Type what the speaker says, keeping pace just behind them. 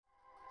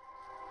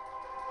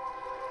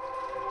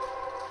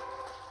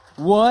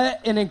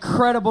What an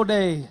incredible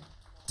day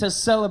to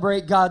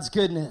celebrate God's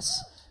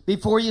goodness.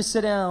 Before you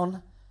sit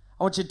down,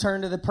 I want you to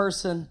turn to the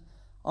person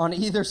on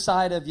either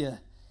side of you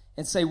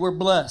and say, we're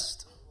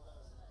blessed.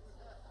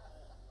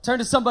 Turn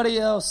to somebody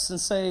else and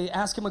say,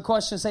 ask him a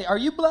question and say, are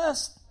you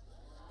blessed?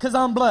 Because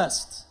I'm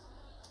blessed.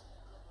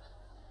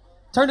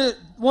 Turn to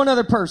one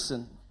other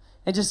person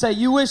and just say,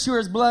 you wish you were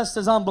as blessed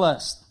as I'm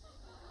blessed.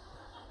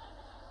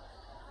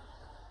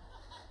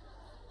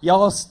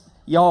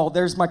 Y'all,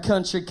 there's my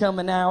country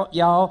coming out.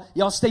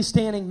 Y'all stay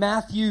standing.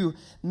 Matthew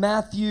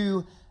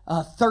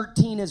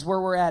 13 is where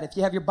we're at. If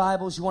you have your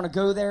Bibles, you want to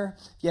go there.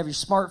 If you have your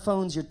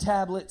smartphones, your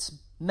tablets,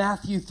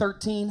 Matthew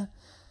 13.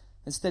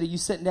 Instead of you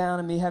sitting down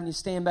and me having you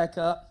stand back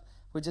up,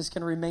 we're just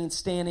going to remain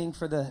standing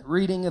for the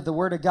reading of the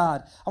Word of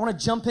God. I want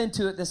to jump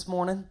into it this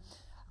morning.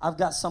 I've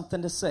got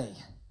something to say.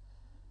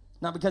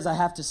 Not because I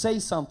have to say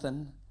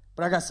something,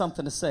 but I got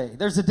something to say.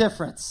 There's a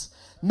difference.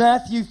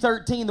 Matthew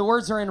 13, the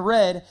words are in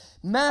red.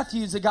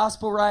 Matthew's a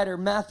gospel writer.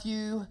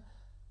 Matthew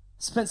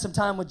spent some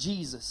time with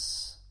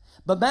Jesus.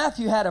 But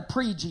Matthew had a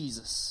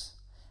pre-Jesus.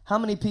 How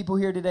many people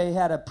here today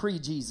had a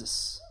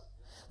pre-Jesus?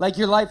 Like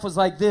your life was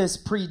like this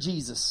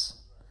pre-Jesus.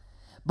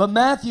 But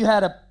Matthew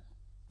had a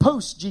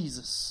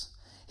post-Jesus.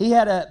 He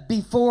had a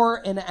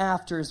before and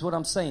after is what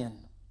I'm saying.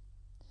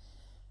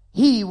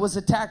 He was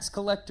a tax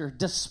collector,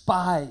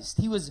 despised.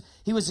 He was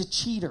a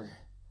cheater.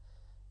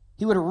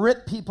 He would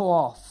rip people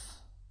off.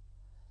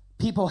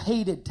 People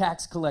hated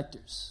tax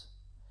collectors.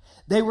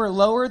 They were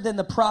lower than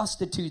the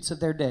prostitutes of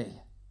their day.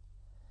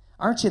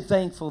 Aren't you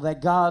thankful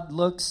that God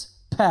looks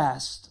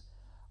past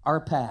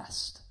our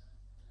past?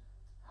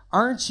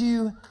 Aren't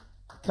you?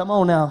 Come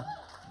on now.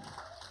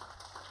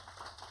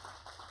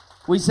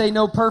 We say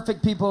no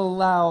perfect people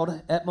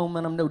allowed. At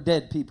Momentum, no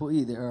dead people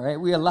either, all right?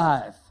 We're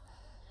alive,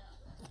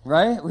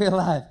 right? We're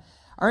alive.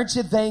 Aren't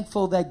you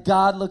thankful that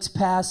God looks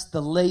past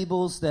the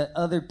labels that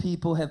other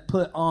people have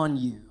put on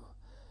you?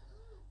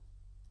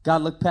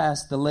 God looked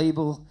past the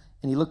label,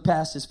 and he looked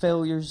past his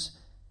failures,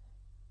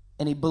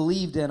 and he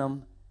believed in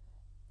them.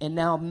 And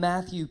now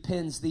Matthew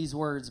pens these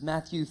words.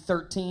 Matthew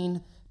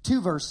 13,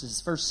 2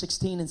 verses, verse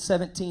 16 and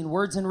 17,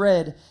 words in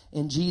red,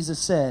 and Jesus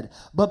said,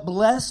 but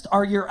blessed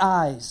are your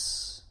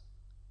eyes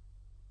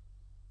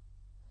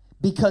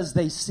because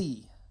they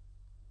see.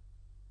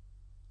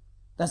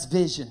 That's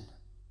vision.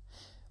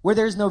 Where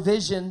there's no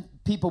vision,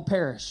 people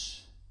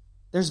perish.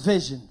 There's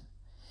vision.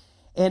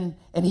 And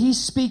he's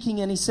speaking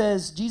and he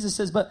says, Jesus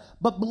says, but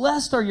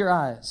blessed are your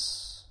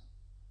eyes.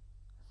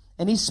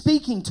 And he's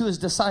speaking to his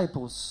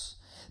disciples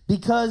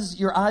because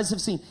your eyes have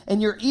seen,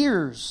 and your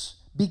ears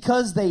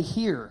because they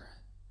hear.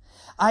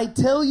 I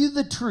tell you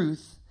the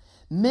truth,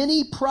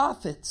 many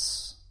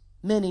prophets,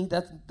 many,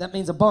 that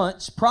means a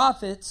bunch,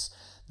 prophets,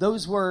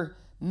 those were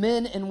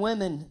men and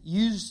women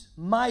used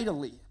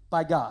mightily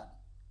by God.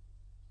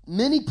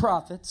 Many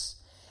prophets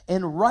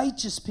and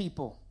righteous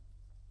people.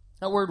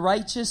 That word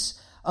righteous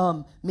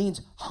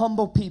means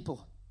humble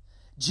people,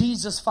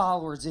 Jesus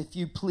followers, if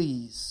you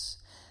please.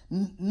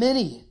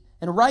 Many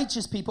and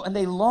righteous people, and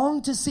they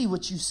longed to see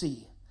what you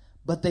see,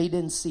 but they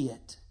didn't see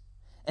it.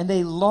 And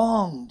they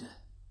longed.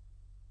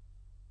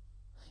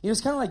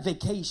 It's kind of like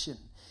vacation.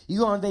 You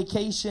go on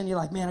vacation, you're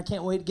like, man, I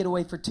can't wait to get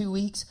away for 2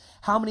 weeks.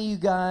 How many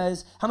of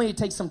you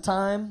take some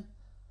time?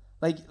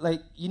 Like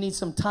you need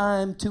some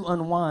time to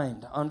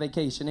unwind on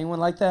vacation. Anyone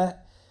like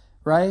that?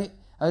 Right?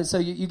 So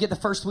you get the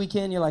first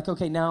weekend, you're like,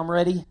 okay, now I'm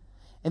ready.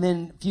 And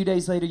then a few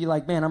days later, you're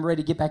like, man, I'm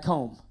ready to get back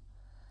home.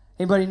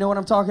 Anybody know what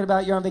I'm talking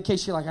about? You're on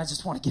vacation, you're like, I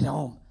just want to get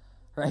home,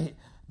 right?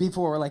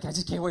 Before, we're like, I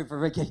just can't wait for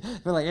vacation.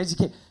 We're like, I just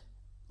can't.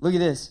 Look at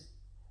this.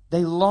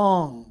 They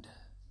longed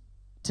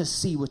to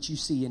see what you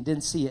see and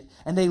didn't see it.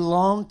 And they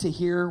longed to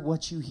hear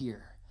what you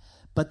hear,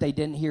 but they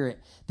didn't hear it.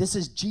 This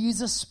is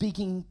Jesus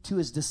speaking to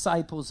his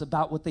disciples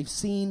about what they've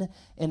seen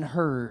and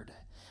heard.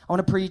 I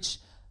want to preach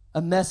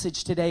a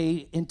message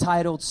today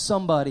entitled,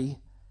 Somebody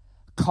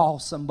Call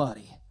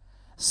Somebody.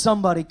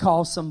 Somebody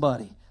call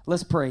somebody.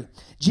 Let's pray.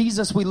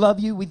 Jesus, we love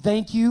you. We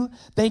thank you.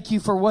 Thank you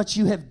for what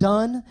you have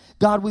done.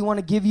 God, we want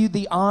to give you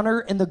the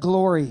honor and the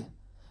glory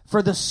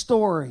for the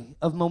story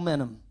of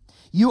Momentum.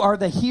 You are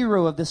the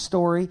hero of this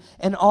story,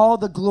 and all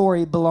the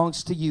glory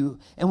belongs to you.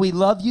 And we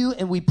love you,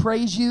 and we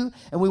praise you,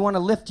 and we want to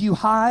lift you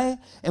high,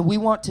 and we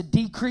want to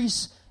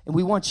decrease, and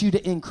we want you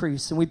to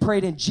increase. And we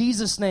prayed in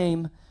Jesus'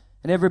 name,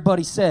 and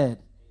everybody said,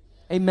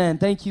 amen.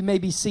 Thank you. You may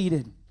be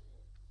seated.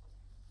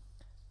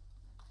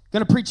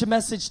 Going to preach a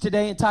message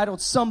today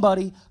entitled,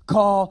 Somebody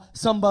Call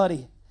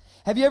Somebody.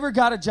 Have you ever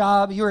got a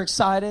job, you're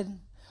excited,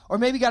 or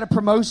maybe got a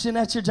promotion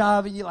at your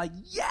job, and you're like,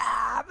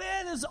 yeah,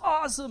 man, it's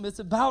awesome. It's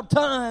about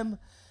time.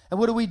 And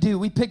what do?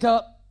 We pick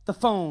up the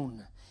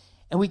phone,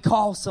 and we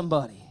call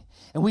somebody,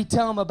 and we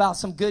tell them about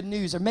some good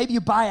news. Or maybe you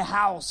buy a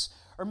house,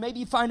 or maybe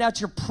you find out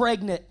you're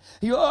pregnant.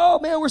 You go, oh,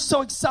 man, we're so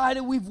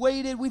excited. We've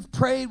waited. We've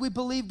prayed. We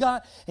believe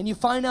God. And you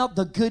find out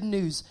the good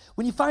news.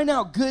 When you find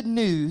out good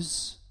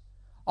news,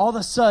 all of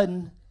a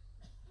sudden,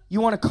 you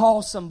want to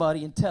call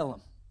somebody and tell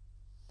them.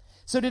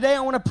 So today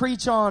I want to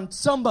preach on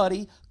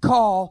somebody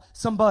call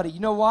somebody. You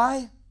know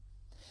why?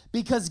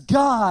 Because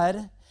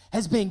God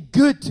has been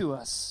good to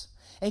us.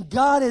 And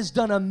God has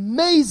done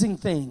amazing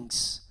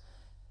things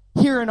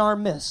here in our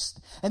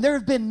midst. And there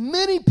have been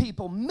many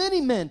people,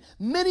 many men,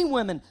 many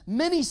women,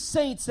 many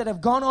saints that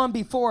have gone on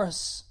before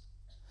us.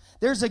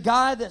 There's a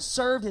guy that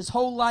served his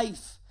whole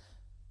life,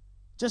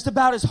 just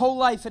about his whole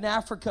life in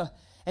Africa.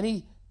 And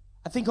he,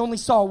 I think, only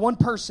saw one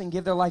person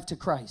give their life to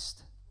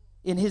Christ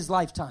in his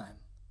lifetime.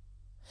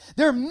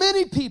 There are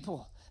many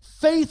people,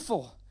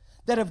 faithful,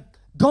 that have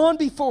gone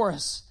before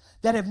us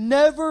that have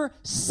never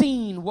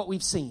seen what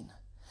we've seen.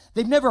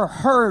 They've never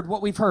heard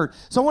what we've heard.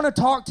 So I want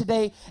to talk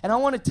today, and I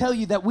want to tell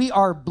you that we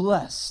are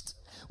blessed.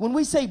 When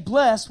we say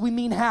blessed, we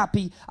mean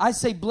happy. I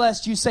say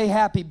blessed, you say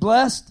happy.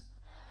 Blessed?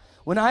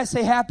 When I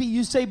say happy,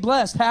 you say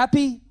blessed.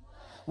 Happy?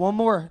 One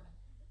more.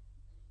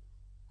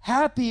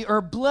 Happy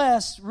or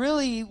blessed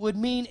really would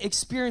mean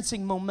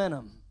experiencing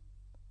momentum.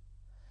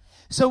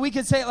 So we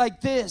could say it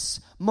like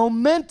this: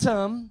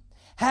 momentum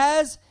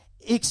has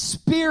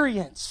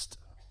experienced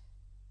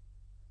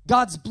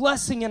God's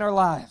blessing in our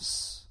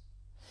lives.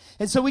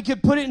 And so we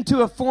could put it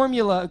into a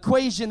formula,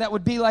 equation that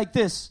would be like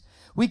this.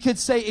 We could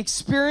say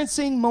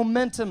experiencing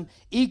momentum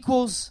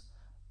equals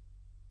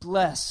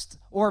blessed,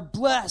 or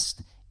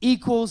blessed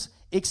equals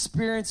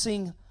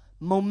experiencing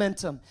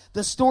momentum.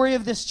 The story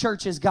of this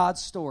church is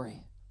God's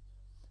story.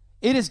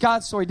 It is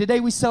God's story. Today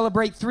we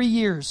celebrate 3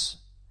 years.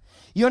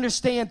 You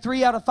understand,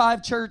 3 out of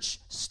 5 church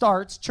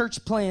starts,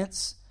 church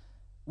plants,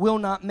 will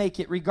not make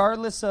it,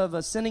 regardless of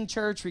a sending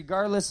church,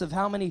 regardless of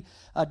how many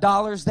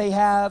dollars they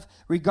have,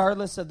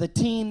 regardless of the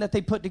team that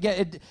they put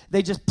together.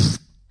 They just,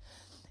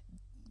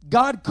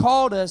 God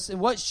called us, and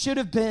what should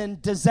have been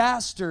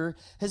disaster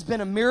has been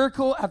a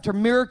miracle after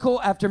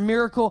miracle after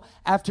miracle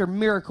after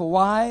miracle.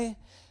 Why?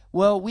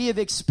 Well, we have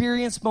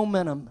experienced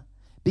momentum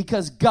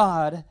because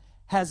God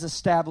has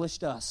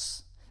established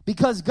us.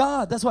 Because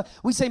God, that's why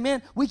we say,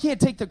 man, we can't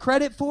take the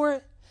credit for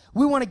it.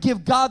 We want to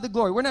give God the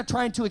glory. We're not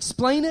trying to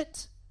explain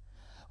it.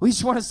 We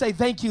just want to say,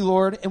 thank you,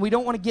 Lord, and we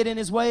don't want to get in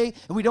his way,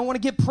 and we don't want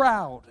to get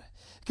proud,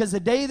 because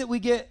the day that we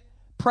get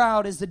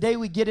proud is the day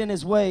we get in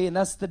his way, and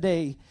that's the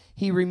day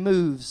he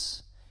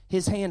removes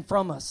his hand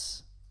from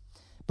us.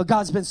 But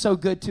God's been so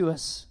good to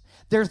us.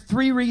 There are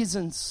 3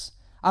 reasons,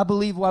 I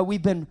believe, why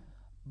we've been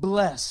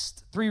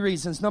blessed. 3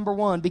 reasons. Number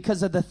 1,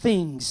 because of the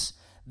things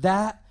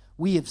that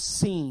we have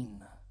seen.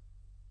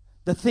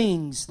 The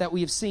things that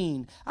we have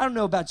seen. I don't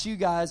know about you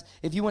guys,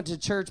 if you went to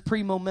church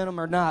pre-momentum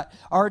or not.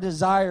 Our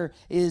desire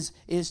is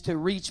to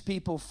reach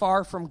people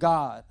far from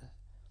God,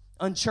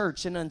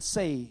 unchurched and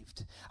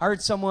unsaved. I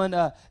heard someone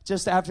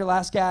just after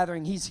last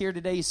gathering, he's here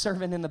today, he's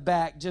serving in the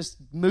back, just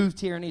moved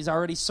here and he's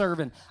already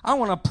serving. I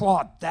want to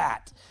applaud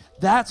that.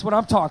 That's what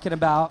I'm talking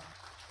about.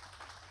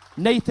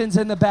 Nathan's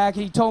in the back,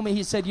 and he told me,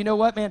 he said, you know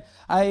what, man,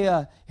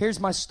 here's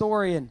my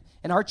story, and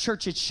our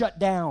church had shut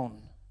down.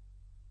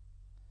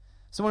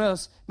 Someone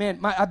else, man,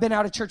 I've been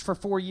out of church for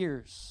 4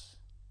 years.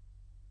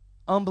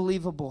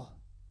 Unbelievable.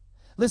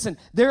 Listen,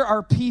 there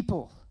are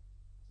people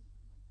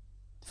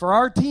for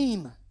our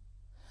team.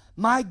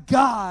 My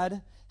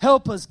God,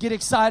 help us get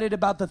excited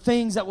about the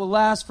things that will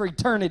last for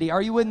eternity.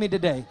 Are you with me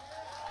today?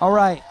 All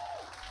right.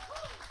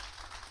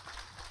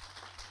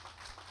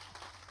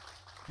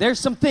 There's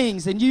some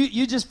things, and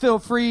you just feel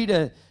free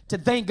to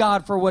thank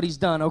God for what he's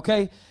done,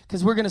 okay?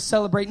 Because we're going to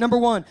celebrate. Number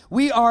 1,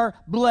 we are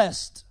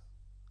blessed.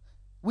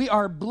 We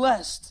are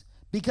blessed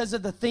because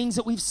of the things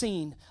that we've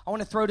seen. I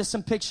want to throw to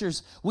some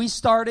pictures. We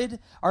started,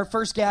 our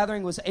first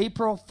gathering was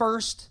April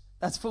 1st.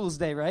 That's Fool's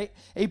Day, right?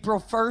 April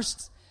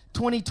 1st,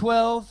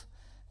 2012.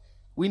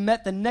 We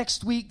met the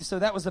next week, so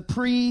that was a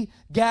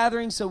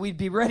pre-gathering, so we'd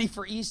be ready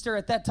for Easter.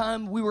 At that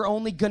time, we were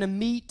only going to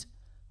meet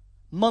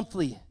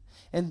monthly.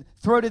 And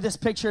throw to this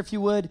picture, if you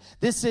would.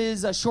 This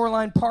is a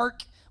Shoreline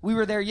Park. We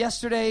were there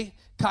yesterday,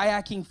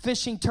 kayaking,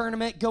 fishing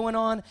tournament going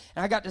on,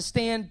 and I got to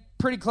stand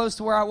pretty close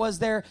to where I was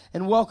there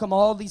and welcome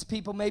all these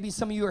people. Maybe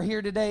some of you are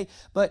here today,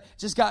 but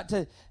just got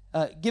to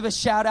give a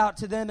shout out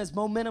to them as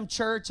Momentum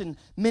Church, and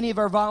many of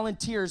our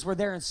volunteers were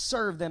there and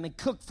served them and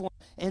cooked for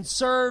them and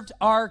served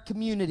our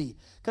community,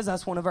 because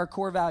that's one of our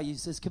core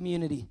values is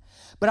community.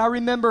 But I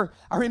remember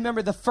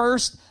the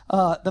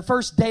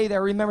first day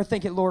there, I remember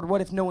thinking, Lord,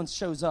 what if no one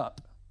shows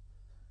up?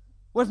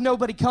 What if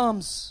nobody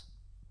comes?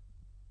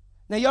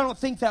 Now, y'all don't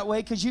think that way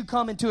because you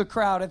come into a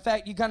crowd. In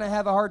fact, you kind of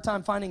have a hard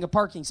time finding a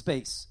parking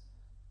space.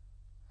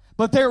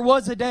 But there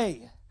was a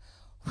day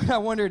when I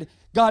wondered,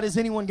 God, is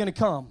anyone going to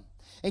come?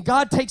 And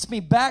God takes me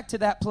back to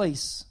that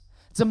place.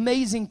 It's an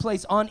amazing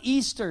place. On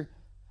Easter,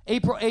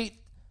 April 8th,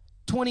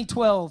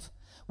 2012,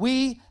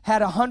 we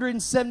had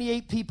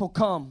 178 people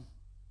come.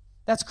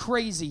 That's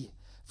crazy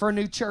for a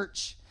new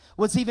church.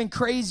 What's even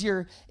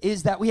crazier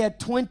is that we had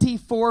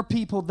 24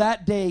 people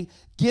that day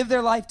give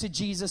their life to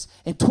Jesus,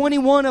 and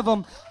 21 of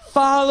them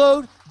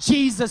followed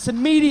Jesus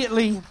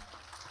immediately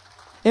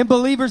in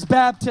believers'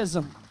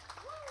 baptism.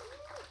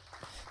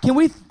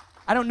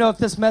 I don't know if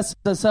this messes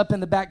us up in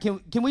the back.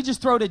 Can we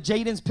just throw to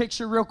Jaden's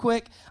picture real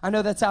quick? I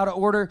know that's out of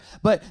order,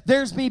 but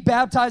there's me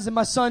baptizing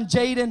my son,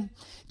 Jaden.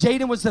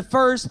 Jaden was the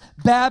first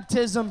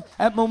baptism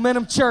at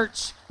Momentum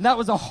Church, and that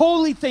was a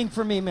holy thing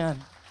for me, man.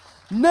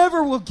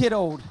 Never will get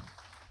old.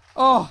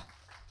 Oh,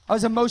 I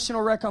was an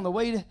emotional wreck on the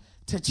way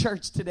to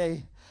church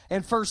today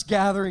and first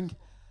gathering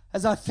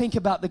as I think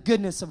about the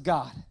goodness of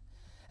God.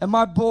 And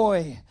my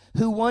boy,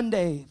 who one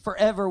day,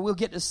 forever, will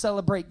get to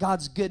celebrate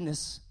God's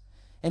goodness.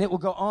 And it will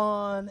go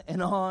on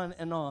and on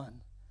and on.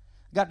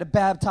 Got to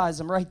baptize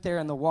him right there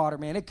in the water,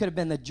 man. It could have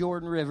been the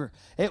Jordan River.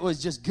 It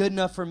was just good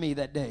enough for me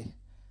that day.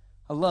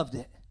 I loved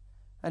it.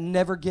 It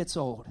never gets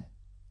old.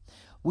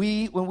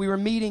 When we were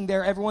meeting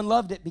there, everyone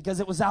loved it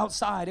because it was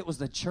outside. It was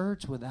the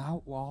church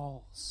without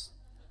walls.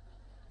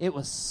 It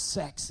was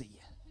sexy.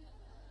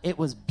 It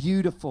was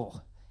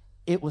beautiful.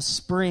 It was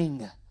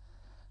spring.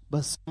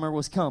 But summer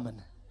was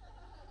coming.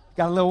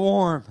 Got a little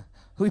warm.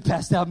 We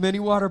passed out many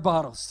water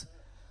bottles.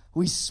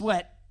 We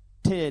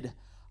sweated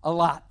a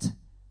lot.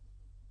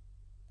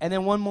 And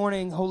then one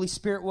morning, Holy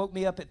Spirit woke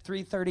me up at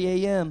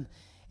 3:30 a.m.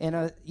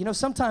 And,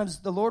 sometimes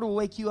the Lord will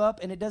wake you up,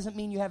 and it doesn't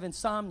mean you have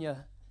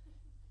insomnia.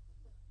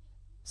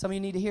 Some of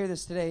you need to hear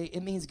this today.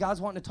 It means God's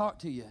wanting to talk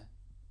to you.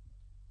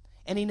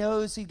 And he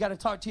knows he's got to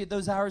talk to you at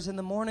those hours in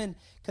the morning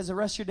because the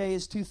rest of your day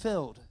is too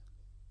filled.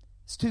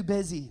 It's too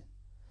busy.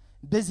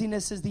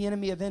 Busyness is the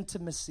enemy of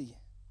intimacy.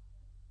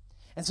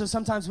 And so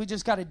sometimes we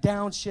just got to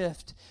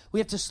downshift. We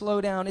have to slow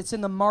down. It's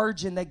in the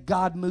margin that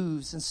God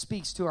moves and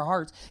speaks to our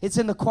hearts. It's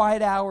in the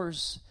quiet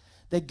hours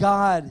that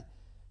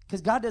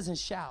because God doesn't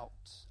shout.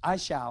 I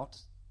shout.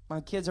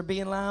 My kids are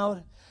being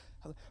loud.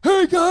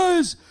 Hey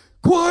guys,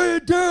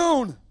 quiet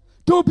down.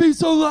 Don't be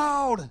so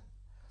loud.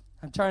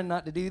 I'm trying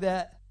not to do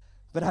that,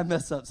 but I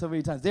mess up so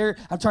many times.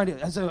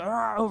 I say,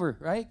 over,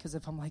 right? Because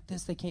if I'm like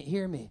this, they can't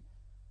hear me.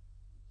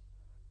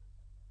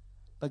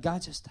 But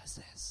God just does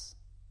this.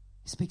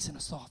 He speaks in a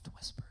soft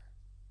whisper.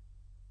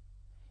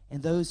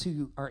 And those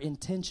who are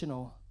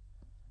intentional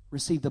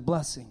receive the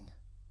blessing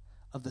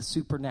of the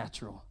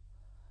supernatural.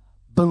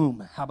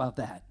 Boom. How about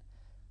that?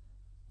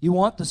 You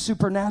want the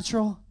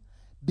supernatural?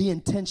 Be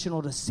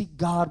intentional to seek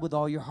God with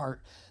all your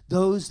heart.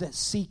 Those that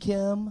seek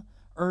him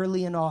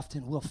early and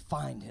often will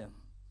find him.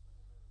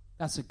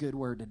 That's a good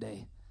word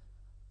today.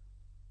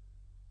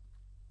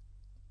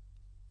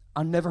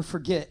 I'll never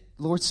forget,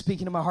 Lord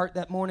speaking to my heart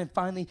that morning.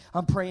 Finally,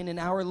 I'm praying an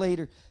hour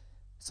later.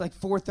 It's like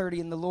 4:30,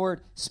 and the Lord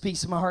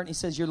speaks to my heart, and he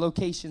says, your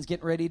location's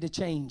getting ready to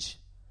change.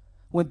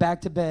 Went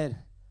back to bed.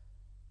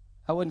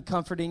 That wasn't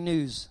comforting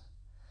news.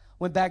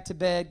 Went back to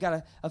bed,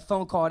 got a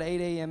phone call at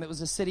 8 a.m. It was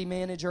a city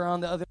manager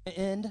on the other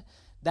end.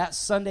 That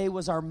Sunday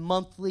was our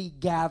monthly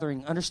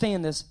gathering.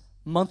 Understand this,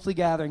 monthly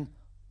gathering,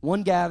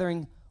 one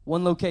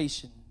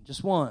location,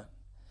 just one.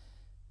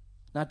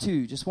 Not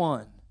two, just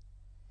one.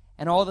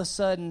 And all of a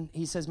sudden,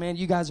 he says, man,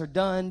 you guys are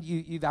done.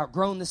 You've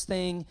outgrown this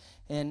thing,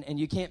 and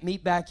you can't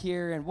meet back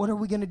here. And what are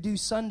we going to do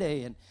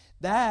Sunday? And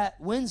that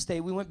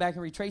Wednesday, we went back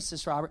and retraced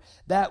this, Robert.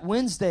 That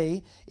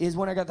Wednesday is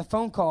when I got the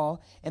phone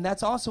call, and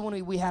that's also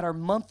when we had our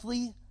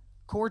monthly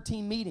core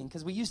team meeting,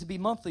 because we used to be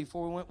monthly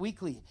before we went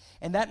weekly.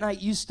 And that night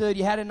you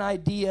had an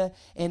idea,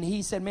 and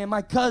he said, man,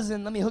 my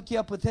cousin, let me hook you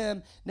up with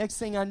him. Next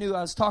thing I knew,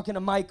 I was talking to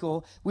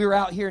Michael. We were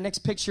out here, next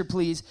picture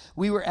please.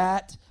 We were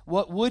at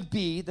what would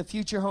be the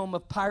future home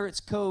of Pirates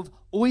Cove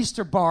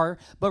Oyster Bar,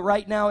 but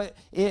right now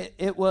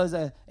it was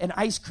an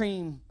ice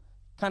cream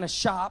kind of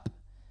shop.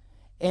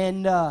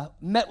 And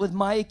met with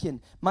Mike, and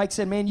Mike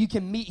said, man, you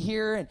can meet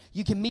here, and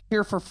you can meet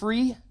here for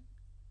free.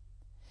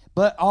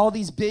 But all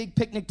these big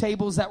picnic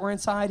tables that were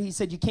inside, he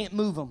said, you can't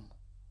move them.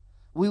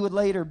 We would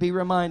later be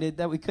reminded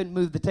that we couldn't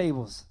move the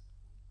tables.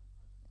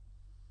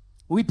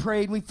 We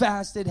prayed, we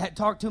fasted, had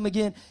talked to him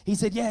again. He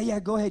said, yeah,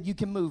 go ahead, you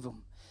can move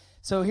them.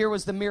 So here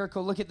was the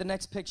miracle. Look at the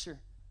next picture.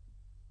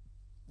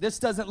 This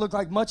doesn't look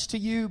like much to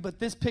you, but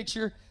this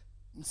picture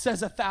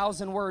says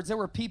 1,000 words. There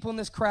were people in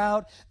this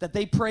crowd that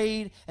they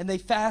prayed and they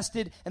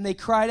fasted and they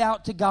cried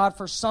out to God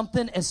for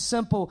something as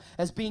simple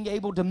as being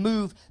able to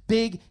move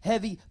big,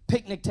 heavy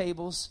picnic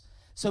tables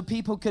so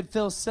people could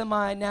feel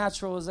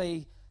semi-natural as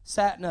they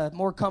sat in a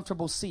more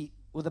comfortable seat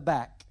with a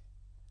back.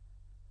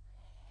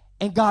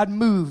 And God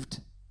moved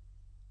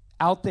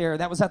out there.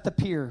 That was at the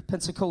pier,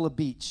 Pensacola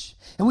Beach.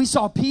 And we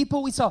saw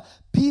people,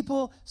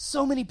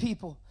 so many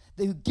people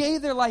who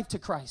gave their life to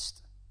Christ.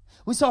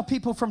 We saw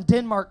people from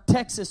Denmark,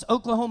 Texas,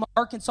 Oklahoma,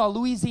 Arkansas,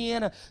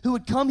 Louisiana, who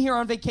would come here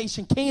on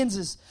vacation,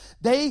 Kansas.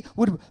 They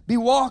would be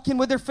walking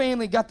with their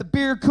family, got the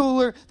beer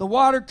cooler, the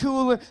water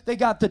cooler, they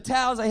got the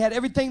towels, they had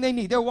everything they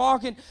need. They're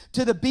walking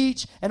to the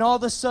beach, and all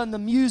of a sudden the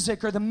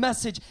music or the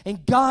message,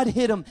 and God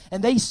hit them,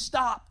 and they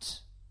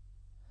stopped.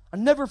 I'll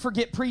never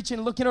forget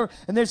preaching, looking over,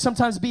 and there'd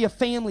sometimes be a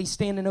family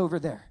standing over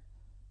there.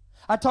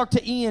 I talked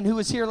to Ian, who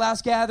was here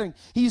last gathering.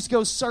 He used to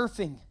go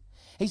surfing.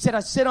 He said,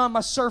 I sit on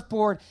my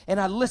surfboard and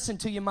I listen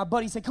to you. My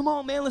buddy said, come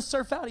on, man, let's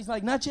surf out. He's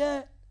like, not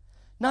yet.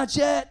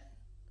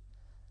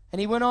 And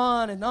he went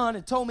on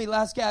and told me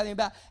last gathering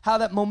about how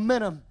that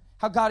momentum,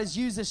 how God has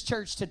used this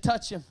church to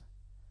touch him.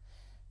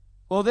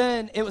 Well,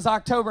 then it was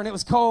October and it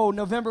was cold.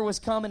 November was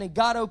coming, and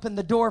God opened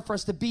the door for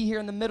us to be here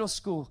in the middle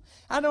school.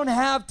 I don't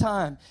have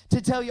time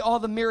to tell you all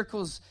the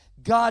miracles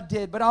God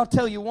did, but I'll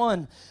tell you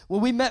one.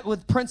 When we met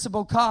with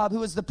Principal Cobb, who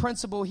was the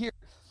principal here,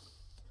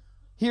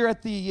 here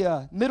at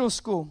the middle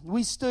school.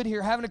 We stood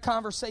here having a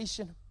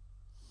conversation.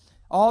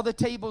 All the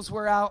tables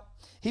were out.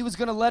 He was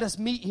going to let us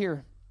meet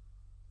here.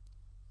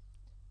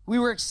 We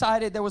were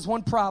excited. There was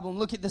one problem.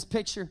 Look at this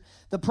picture.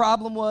 The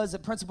problem was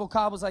that Principal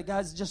Cobb was like,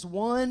 guys,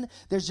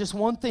 there's just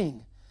one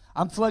thing.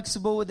 I'm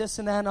flexible with this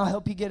and that, and I'll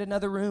help you get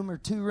another room or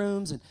 2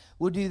 rooms, and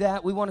we'll do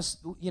that. We want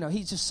to,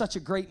 he's just such a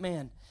great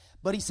man.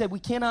 But he said, we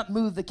cannot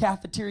move the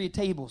cafeteria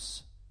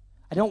tables.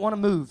 I don't want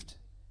them moved.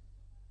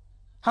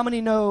 How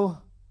many know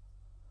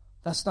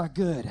that's not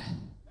good?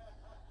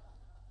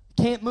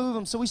 Can't move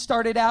them. So we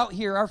started out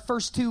here our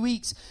first 2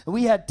 weeks, and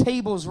we had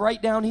tables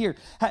right down here.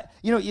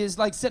 It's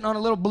like sitting on a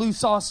little blue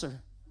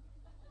saucer,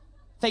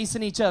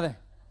 facing each other.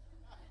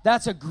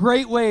 That's a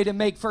great way to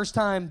make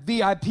first-time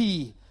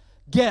VIP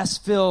guests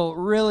feel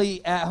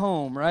really at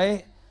home,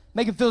 right?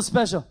 Make it feel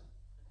special.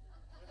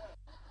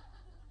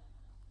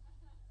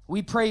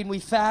 We prayed and we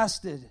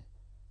fasted.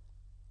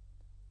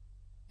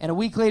 And a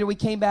week later we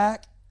came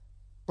back.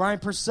 Brian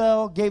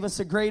Purcell gave us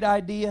a great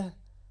idea.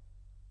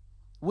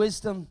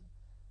 Wisdom.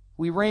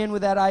 We ran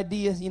with that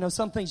idea.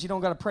 Some things you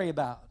don't got to pray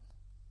about.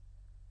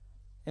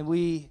 And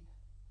we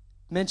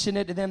mentioned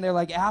it to them. They're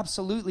like,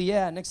 absolutely,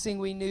 yeah. Next thing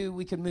we knew,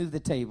 we could move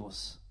the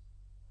tables.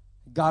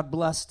 God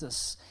blessed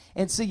us.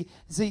 And see,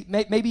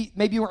 maybe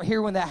you weren't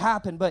here when that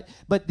happened,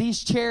 but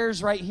these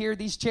chairs right here,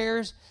 these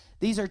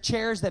are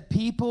chairs that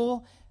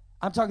people,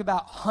 I'm talking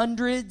about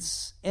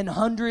hundreds and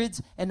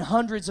hundreds and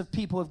hundreds of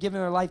people have given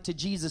their life to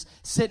Jesus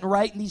sitting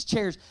right in these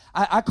chairs.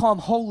 I call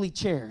them holy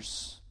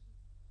chairs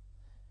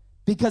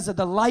because of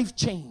the life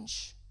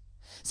change.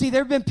 See,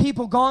 there have been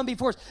people gone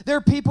before us. There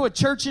are people at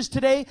churches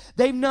today,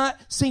 they've not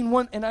seen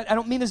one, and I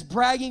don't mean this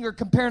bragging or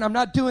comparing, I'm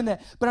not doing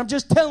that, but I'm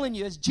just telling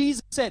you, as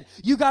Jesus said,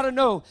 you got to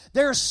know,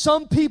 there are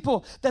some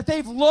people that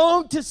they've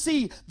longed to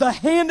see the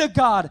hand of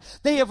God.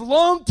 They have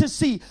longed to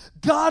see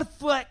God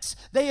flex.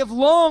 They have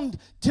longed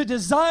to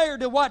desire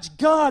to watch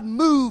God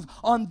move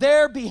on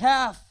their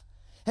behalf,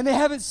 and they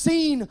haven't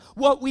seen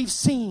what we've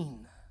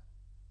seen.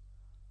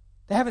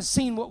 They haven't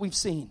seen what we've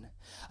seen.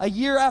 A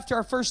year after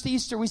our first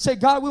Easter, we said,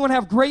 God, we want to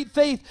have great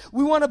faith.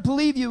 We want to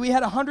believe you. We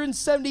had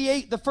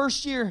 178 the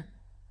first year.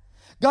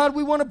 God,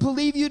 we want to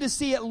believe you to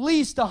see at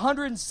least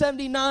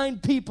 179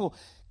 people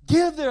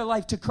give their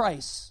life to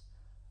Christ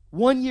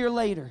 1 year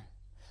later.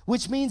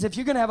 Which means if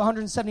you're going to have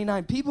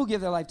 179 people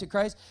give their life to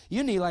Christ,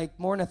 you need like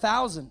more than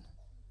 1,000.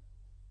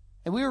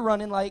 And we were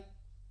running like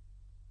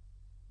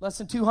less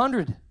than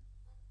 200.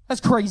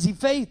 That's crazy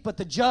faith, but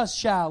the just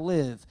shall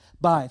live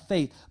by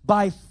faith.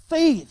 By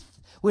faith.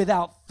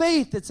 Without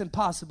faith, it's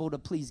impossible to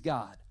please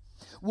God.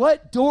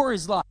 What door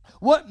is locked?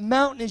 What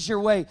mountain is your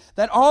way?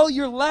 That all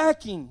you're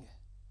lacking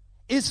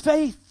is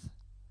faith.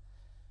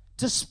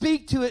 To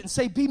speak to it and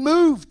say, be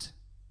moved.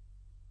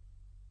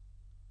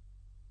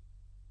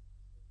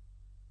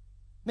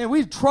 Man, we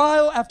have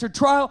trial after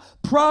trial,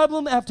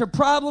 problem after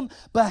problem,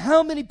 but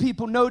how many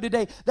people know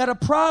today that a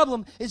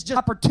problem is just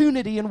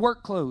opportunity in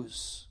work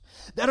clothes?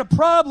 That a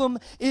problem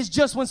is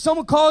just when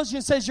someone calls you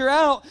and says you're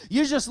out,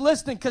 you're just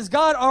listening because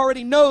God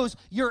already knows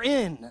you're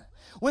in.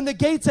 When the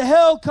gates of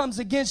hell comes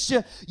against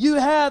you, you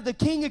have the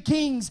King of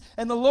Kings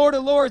and the Lord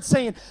of Lords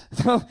saying,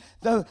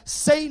 the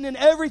Satan and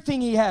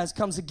everything he has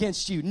comes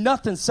against you.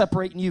 Nothing's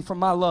separating you from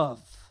my love.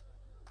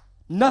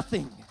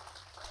 Nothing.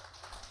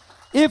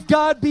 If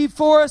God be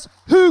for us,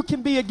 who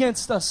can be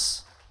against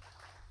us?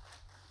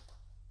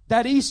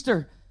 That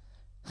Easter,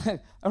 I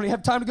don't even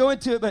have time to go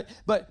into it,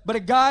 but a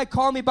guy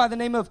called me by the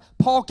name of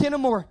Paul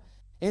Kennemore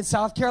in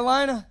South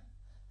Carolina.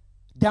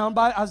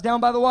 I was down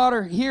by the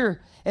water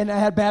here, and I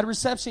had bad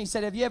reception. He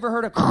said, have you ever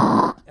heard of...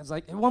 I was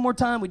like, one more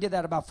time. We did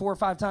that about 4 or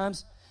 5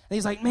 times. And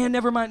he's like, man,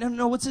 never mind.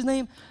 No, what's his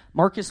name?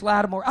 Marcus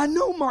Lattimore. I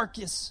know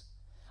Marcus.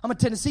 I'm a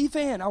Tennessee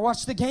fan. I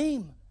watched the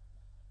game.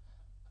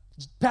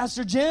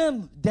 Pastor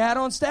Jim, dad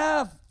on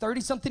staff,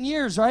 30-something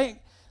years, right?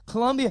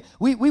 Columbia.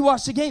 We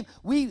watched the game.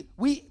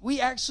 We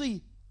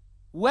actually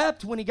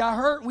wept when he got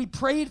hurt. We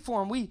prayed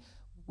for him.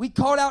 We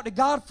called out to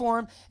God for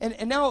him.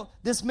 And now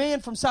this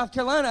man from South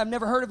Carolina, I've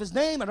never heard of his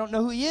name. I don't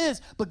know who he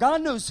is, but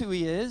God knows who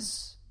he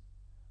is.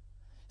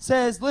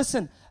 Says,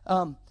 listen,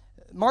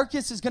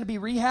 Marcus is going to be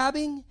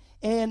rehabbing,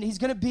 and he's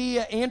going to be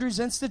at Andrews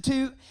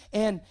Institute,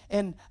 and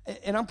I'm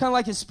kind of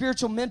like his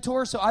spiritual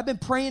mentor, so I've been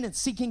praying and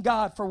seeking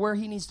God for where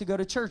he needs to go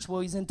to church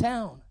while he's in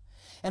town.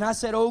 And I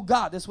said, oh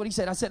God, that's what he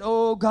said. I said,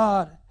 oh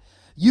God,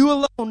 you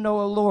alone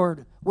know, oh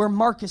Lord, where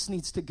Marcus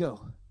needs to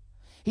go.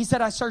 He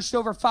said, I searched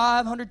over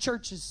 500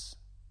 churches.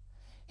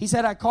 He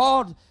said, I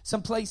called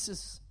some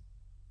places.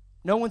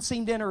 No one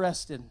seemed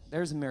interested.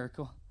 There's a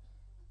miracle.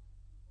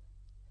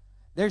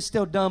 There's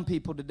still dumb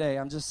people today,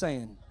 I'm just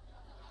saying.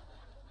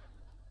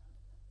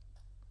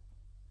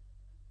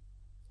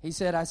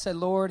 I said,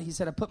 Lord, he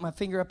said, I put my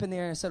finger up in the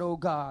air and I said, oh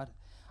God,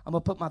 I'm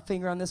going to put my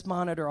finger on this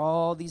monitor,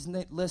 all these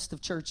list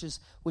of churches,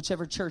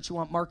 whichever church you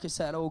want Marcus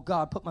at. Oh,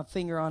 God, put my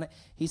finger on it.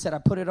 He said, I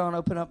put it on,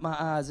 open up my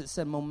eyes. It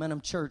said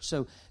Momentum Church.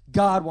 So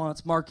God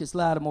wants Marcus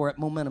Lattimore at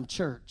Momentum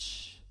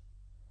Church.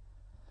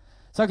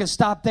 So I could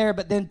stop there,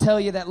 but then tell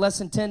you that less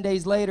than 10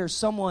 days later,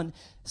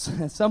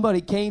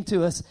 somebody came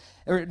to us.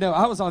 Or no,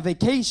 I was on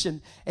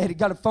vacation and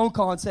got a phone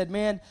call and said,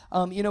 man,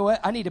 you know what?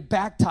 I need a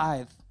back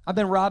tithe. I've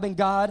been robbing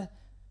God.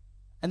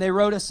 And they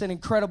wrote us an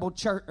incredible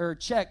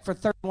check for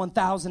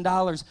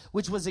 $31,000,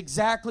 which was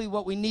exactly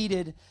what we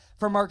needed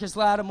for Marcus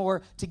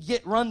Lattimore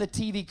to run the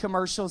TV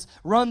commercials,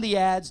 run the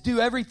ads, do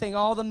everything,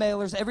 all the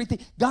mailers, everything.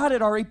 God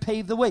had already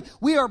paved the way.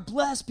 We are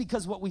blessed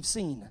because of what we've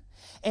seen.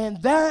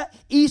 And that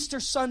Easter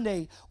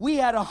Sunday, we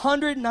had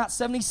 100, not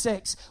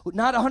 76,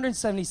 not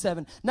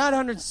 177, not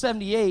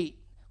 178.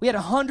 We had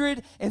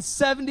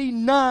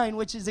 179,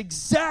 which is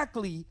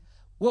exactly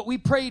what we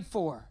prayed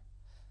for.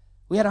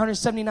 We had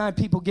 179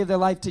 people give their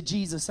life to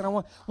Jesus. And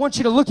I want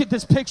you to look at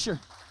this picture.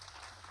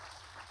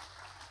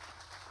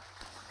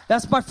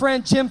 That's my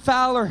friend Jim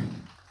Fowler.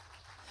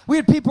 We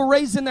had people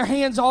raising their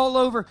hands all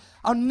over.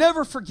 I'll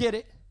never forget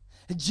it.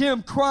 And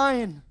Jim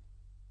crying.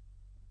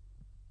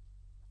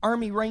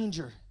 Army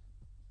Ranger.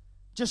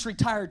 Just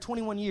retired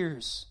 21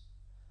 years.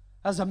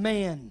 As a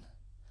man.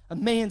 A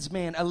man's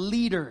man. A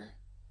leader.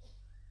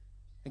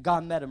 And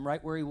God met him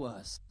right where he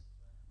was.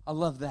 I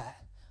love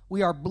that.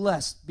 We are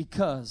blessed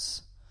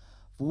because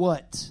of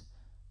what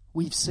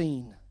we've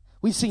seen.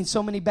 We've seen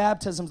so many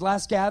baptisms.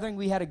 Last gathering,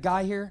 we had a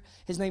guy here.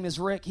 His name is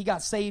Rick. He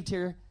got saved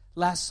here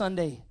last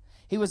Sunday.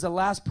 He was the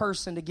last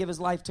person to give his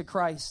life to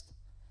Christ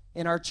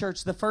in our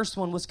church. The first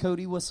one was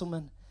Cody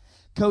Wisselman.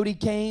 Cody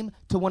came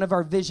to one of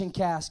our vision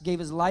casts, gave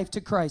his life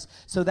to Christ.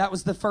 So that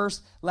was the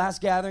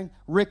last gathering.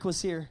 Rick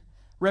was here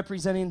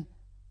representing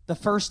the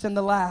first and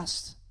the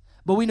last.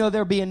 But we know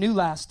there'll be a new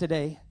last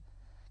today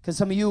because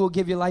some of you will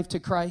give your life to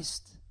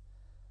Christ.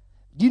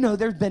 Do you know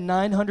there's been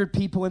 900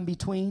 people in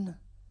between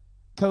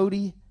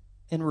Cody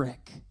and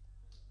Rick?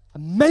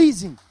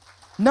 Amazing.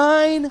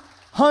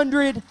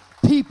 900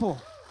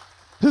 people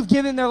who've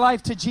given their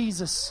life to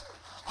Jesus.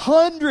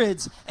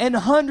 Hundreds and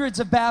hundreds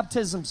of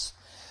baptisms.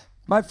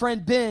 My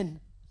friend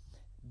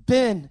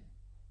Ben,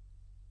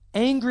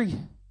 angry.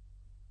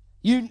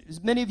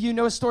 Many of you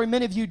know a story,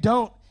 many of you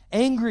don't.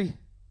 Angry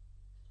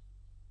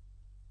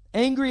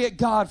at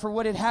God for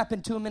what had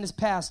happened to him in his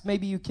past.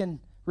 Maybe you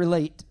can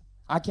relate.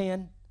 I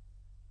can.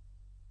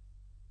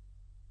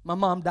 My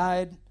mom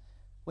died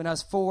when I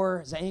was 4. I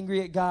was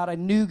angry at God. I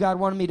knew God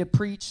wanted me to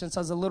preach since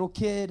I was a little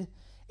kid.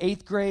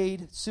 8th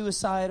grade,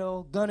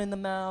 suicidal, gun in the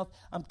mouth.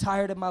 I'm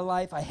tired of my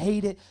life. I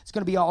hate it. It's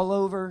going to be all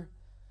over.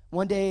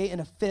 One day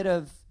in a fit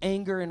of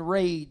anger and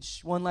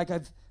rage, one like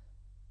I've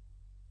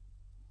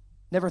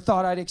never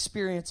thought I'd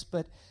experience,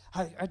 but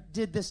I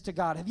did this to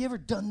God. Have you ever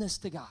done this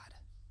to God?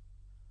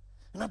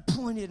 And I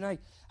pointed and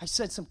I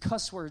said some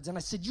cuss words, and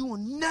I said, you will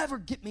never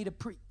get me to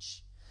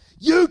preach.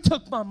 You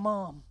took my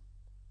mom.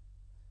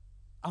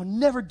 I'll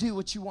never do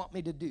what you want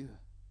me to do.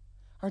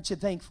 Aren't you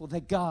thankful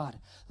that God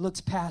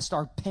looks past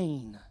our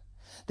pain,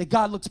 that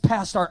God looks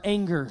past our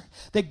anger,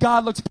 that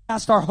God looks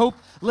past our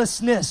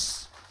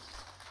hopelessness?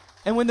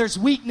 And when there's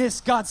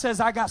weakness, God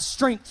says, I got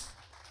strength.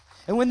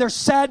 And when there's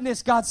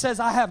sadness, God says,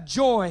 I have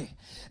joy.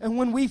 And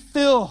when we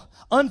feel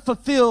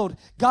unfulfilled,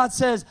 God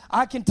says,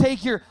 I can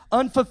take your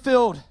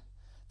unfulfilled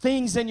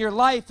things in your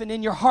life and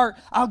in your heart.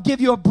 I'll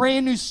give you a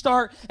brand new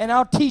start, and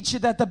I'll teach you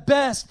that the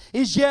best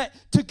is yet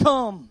to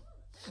come.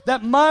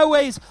 That my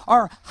ways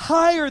are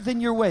higher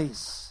than your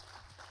ways.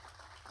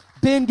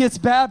 Ben gets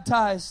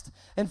baptized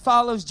and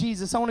follows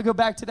Jesus. I want to go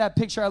back to that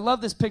picture. I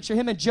love this picture.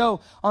 Him and Joe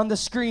on the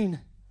screen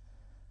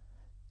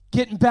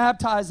getting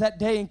baptized that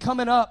day and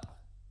coming up.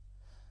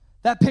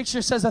 That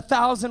picture says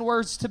 1,000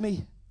 words to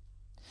me.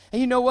 And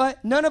you know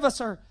what? None of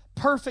us are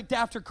perfect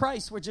after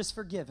Christ. We're just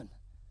forgiven.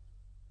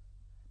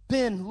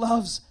 Ben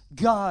loves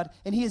God,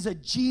 and he is a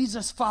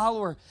Jesus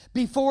follower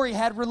before he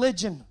had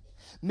religion.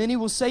 Many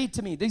will say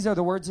to me, these are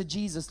the words of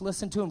Jesus,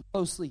 listen to him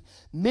closely.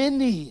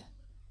 Many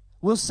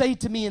will say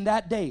to me in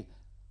that day,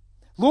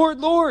 Lord,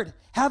 Lord,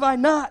 have I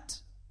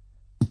not?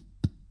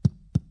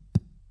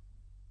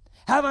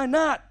 Have I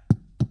not?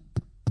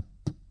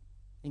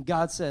 And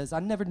God says, I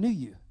never knew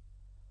you.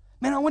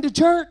 Man, I went to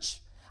church.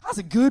 I was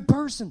a good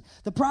person.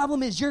 The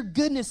problem is your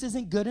goodness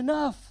isn't good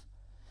enough.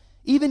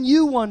 Even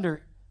you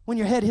wonder when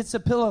your head hits a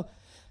pillow,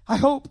 I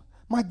hope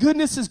my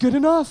goodness is good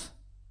enough.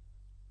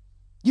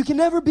 You can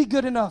never be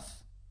good enough.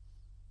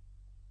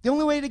 The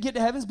only way to get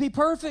to heaven is be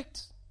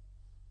perfect.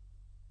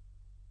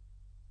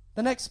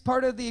 The next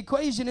part of the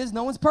equation is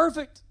no one's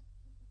perfect.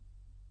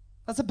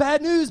 That's the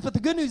bad news, but the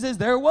good news is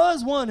there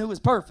was one who was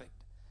perfect.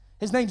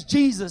 His name's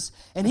Jesus,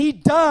 and he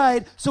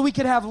died so we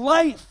could have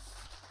life.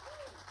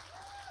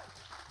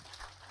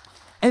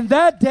 And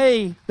that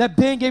day that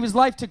Ben gave his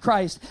life to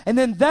Christ, and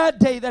then that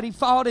day that he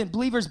followed in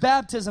believer's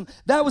baptism,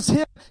 that was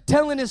him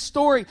telling his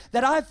story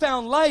that I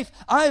found life.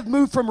 I have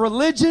moved from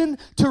religion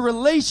to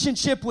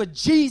relationship with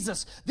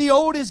Jesus. The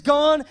old is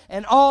gone,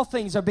 and all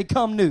things are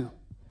become new.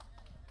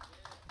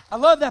 I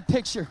love that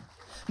picture.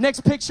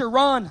 Next picture,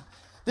 Ron.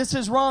 This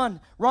is Ron.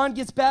 Ron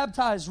gets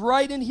baptized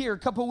right in here a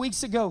couple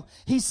weeks ago.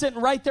 He's sitting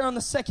right there on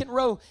the second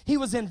row. He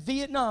was in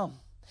Vietnam.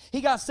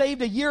 He got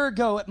saved a year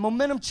ago at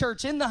Momentum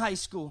Church in the high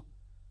school.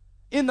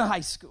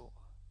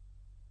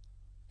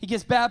 He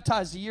gets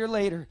baptized a year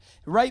later.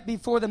 Right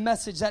before the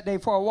message that day,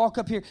 before I walk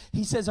up here,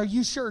 he says, "Are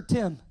you sure,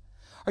 Tim?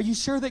 Are you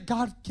sure that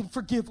God can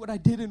forgive what I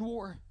did in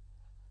war?"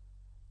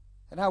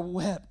 And I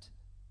wept.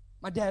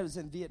 My dad was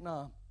in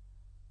Vietnam.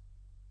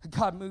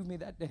 God moved me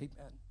that day,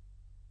 man.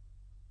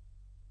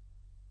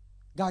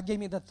 God gave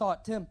me the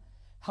thought, Tim,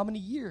 how many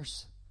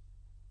years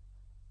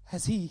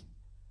has he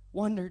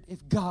wondered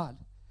if God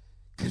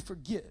could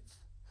forgive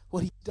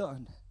what he's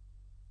done?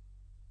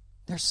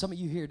 There's some of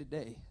you here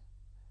today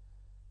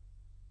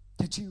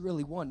that you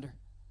really wonder,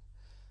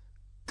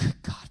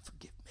 could God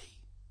forgive me?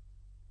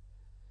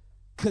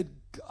 Could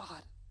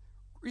God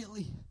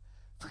really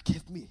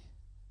forgive me?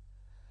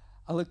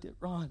 I looked at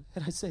Ron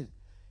and I said,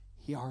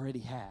 he already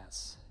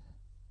has.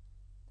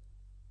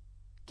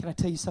 Can I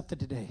tell you something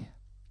today?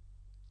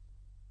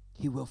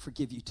 He will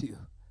forgive you too.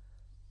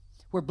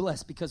 We're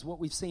blessed because of what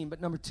we've seen,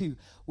 but number two,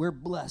 we're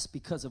blessed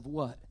because of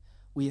what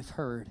we have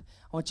heard.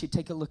 I want you to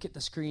take a look at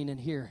the screen and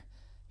hear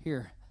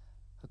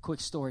a quick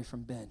story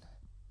from Ben.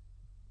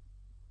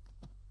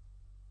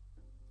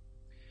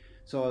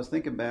 So I was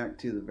thinking back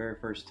to the very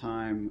first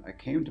time I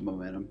came to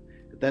Momentum.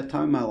 At that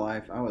time in my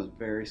life, I was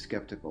very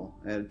skeptical.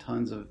 I had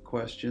tons of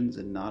questions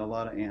and not a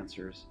lot of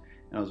answers.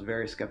 And I was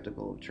very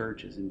skeptical of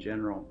churches in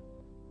general.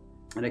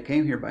 And I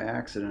came here by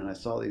accident. I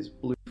saw these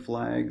blue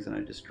flags and I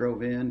just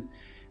drove in.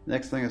 The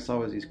next thing I saw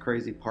was these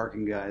crazy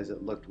parking guys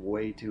that looked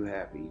way too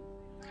happy.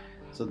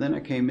 So then I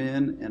came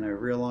in and I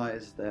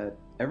realized that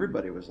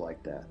everybody was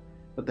like that.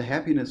 But the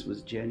happiness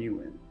was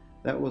genuine.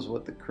 That was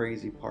what the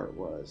crazy part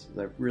was.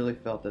 I really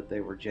felt that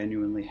they were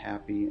genuinely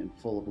happy and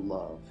full of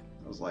love.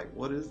 I was like,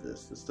 what is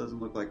this? This doesn't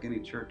look like any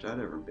church I'd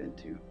ever been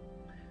to.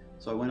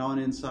 So I went on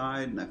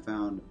inside and I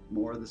found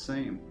more of the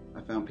same.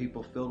 I found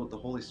people filled with the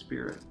Holy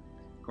Spirit.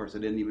 Of course, I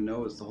didn't even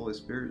know it was the Holy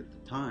Spirit at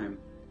the time,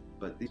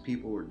 but these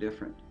people were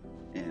different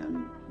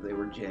and they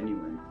were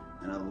genuine,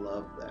 and I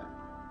loved that.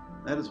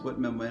 That is what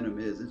Momentum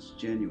is. It's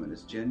genuine.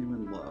 It's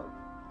genuine love.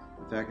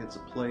 In fact, it's a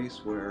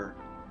place where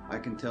I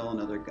can tell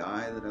another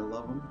guy that I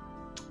love him,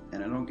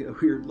 and I don't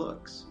get weird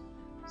looks.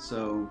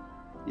 So,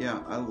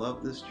 yeah, I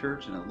love this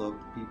church, and I love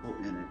the people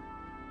in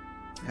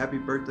it. Happy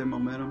birthday,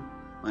 Momentum.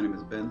 My name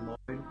is Ben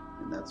Lloyd,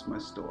 and that's my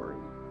story.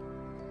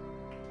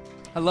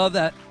 I love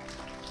that.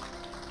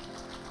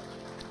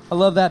 I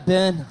love that,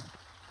 Ben.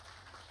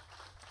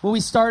 When we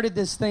started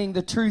this thing,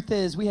 the truth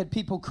is we had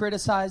people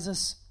criticize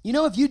us. You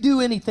know, if you do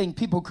anything,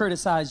 people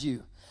criticize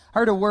you. I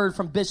heard a word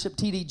from Bishop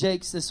T.D.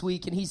 Jakes this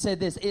week, and he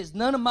said this: "It's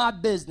none of my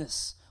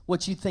business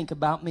what you think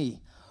about me."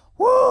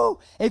 Woo!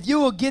 If you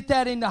will get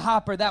that in the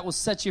hopper, that will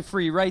set you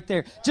free right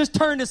there. Just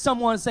turn to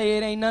someone and say,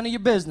 it ain't none of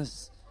your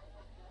business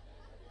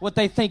what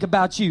they think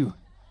about you.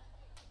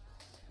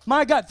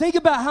 My God, think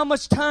about how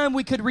much time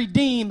we could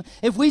redeem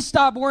if we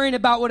stop worrying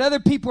about what other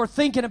people are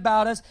thinking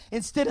about us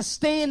instead of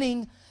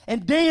standing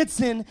and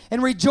dancing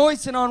and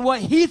rejoicing on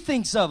what he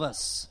thinks of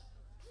us.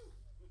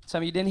 Some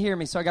of you didn't hear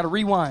me, so I got to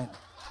rewind.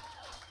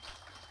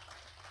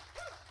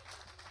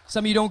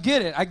 Some of you don't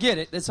get it. I get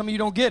it. Some of you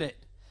don't get it.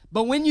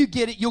 But when you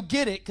get it, you'll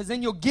get it, because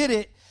then you'll get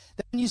it.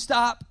 Then you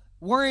stop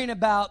worrying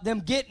about them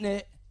getting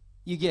it.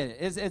 You get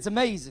it. It's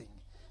amazing.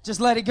 Just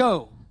let it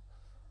go.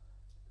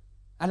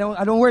 I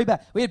don't worry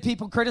about it. We had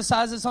people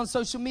criticize us on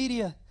social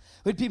media.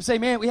 We had people say,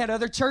 man, we had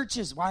other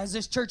churches. Why is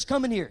this church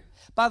coming here?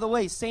 By the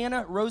way,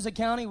 Santa Rosa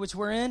County, which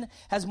we're in,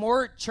 has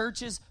more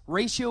churches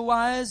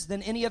ratio-wise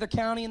than any other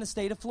county in the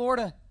state of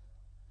Florida.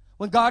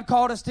 When God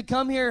called us to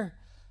come here,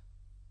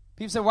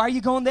 people said, why are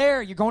you going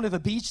there? You're going to the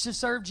beach to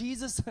serve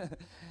Jesus?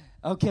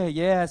 Okay,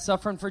 yeah,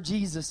 suffering for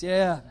Jesus,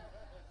 yeah.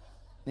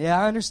 Yeah,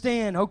 I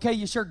understand. Okay,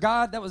 you sure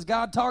God, that was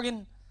God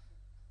talking?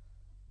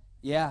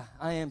 Yeah,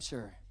 I am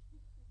sure.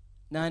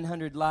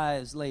 900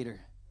 lives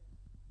later,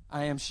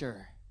 I am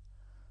sure.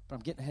 But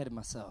I'm getting ahead of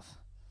myself.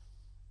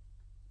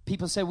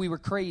 People said we were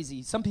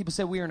crazy. Some people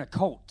said we were in a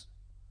cult.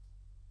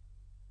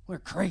 We're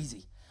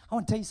crazy. I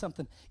want to tell you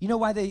something. You know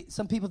why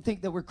some people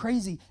think that we're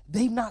crazy?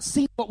 They've not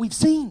seen what we've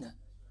seen.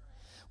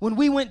 When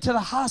we went to the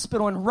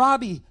hospital and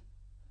Robbie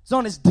was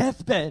on his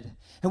deathbed,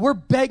 and we're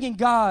begging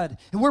God,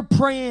 and we're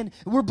praying,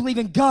 and we're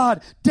believing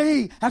God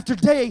day after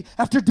day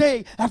after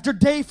day after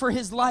day for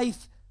his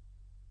life.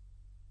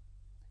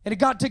 And it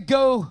got to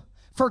go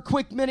for a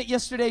quick minute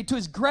yesterday to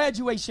his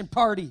graduation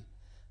party.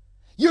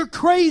 You're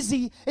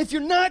crazy if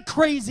you're not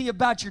crazy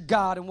about your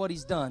God and what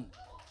he's done.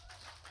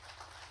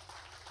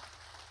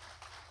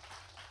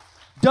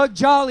 Doug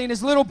Jolly and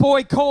his little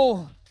boy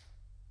Cole.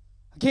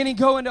 I can't even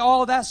go into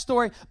all that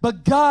story,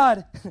 but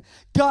God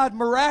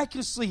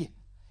miraculously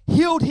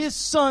healed his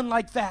son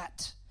like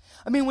that.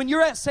 I mean, when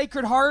you're at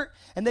Sacred Heart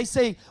and they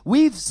say,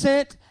 we've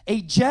sent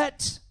a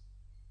jet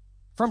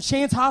from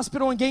Shands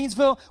Hospital in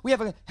Gainesville, we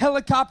have a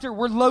helicopter,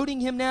 we're loading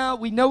him now.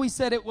 We know he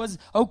said it was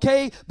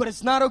okay, but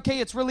it's not okay,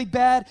 it's really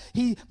bad.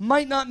 He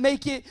might not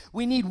make it.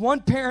 We need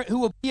one parent who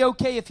will be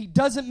okay if he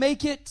doesn't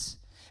make it.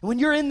 And when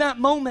you're in that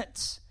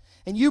moment,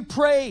 and you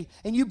pray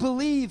and you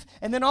believe,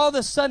 and then all of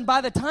a sudden,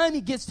 by the time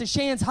he gets to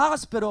Shands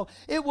Hospital,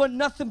 it wasn't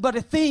nothing but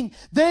a thing.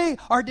 They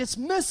are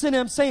dismissing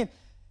him, saying,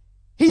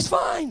 he's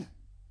fine.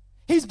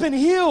 He's been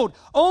healed.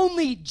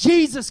 Only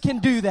Jesus can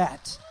do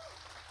that.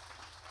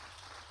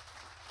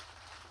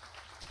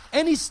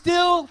 And he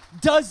still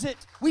does it.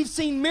 We've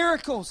seen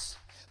miracles.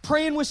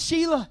 Praying with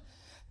Sheila.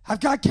 I've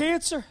got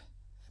cancer.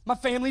 My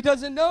family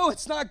doesn't know.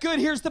 It's not good.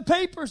 Here's the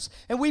papers.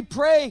 And we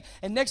pray.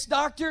 And next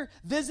doctor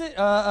visit.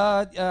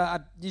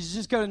 You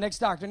just go to next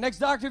doctor. Next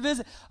doctor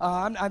visit.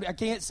 I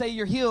can't say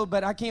you're healed,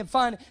 but I can't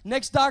find it.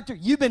 Next doctor,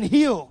 you've been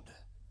healed.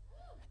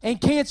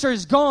 And cancer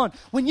is gone.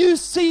 When you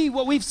see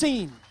what we've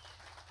seen,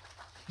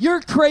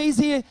 you're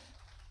crazy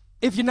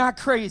if you're not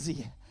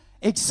crazy,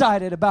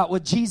 excited about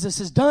what Jesus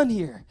has done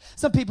here.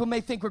 Some people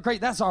may think we're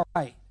great. That's all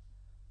right.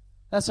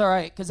 That's all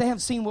right, because they haven't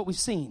seen what we've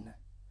seen.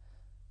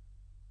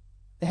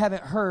 They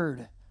haven't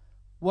heard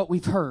what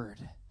we've heard.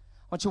 I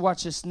want you to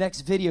watch this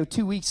next video.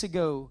 2 weeks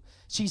ago,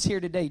 she's here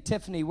today.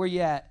 Tiffany, where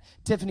you at?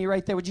 Tiffany,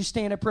 right there. Would you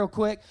stand up real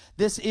quick?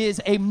 This is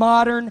a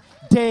modern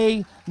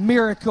day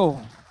miracle.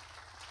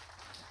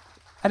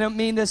 I don't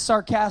mean this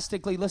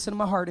sarcastically. Listen to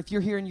my heart. If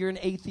you're here and you're an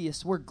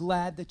atheist, we're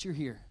glad that you're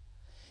here.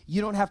 You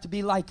don't have to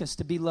be like us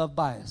to be loved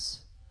by us.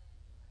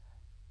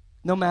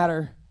 No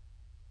matter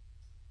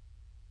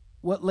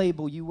what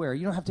label you wear,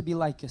 you don't have to be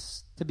like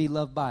us to be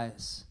loved by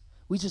us.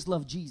 We just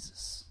love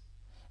Jesus.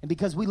 And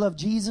because we love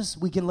Jesus,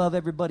 we can love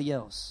everybody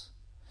else.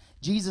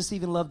 Jesus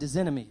even loved his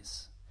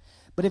enemies.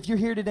 But if you're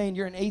here today and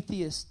you're an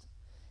atheist,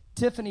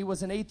 Tiffany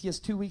was an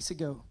atheist 2 weeks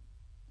ago.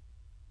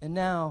 And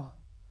now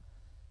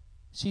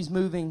she's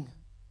moving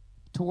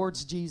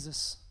towards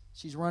Jesus.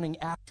 She's running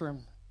after him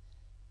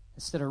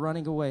instead of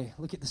running away.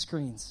 Look at the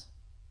screens.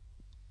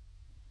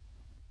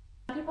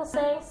 People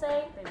say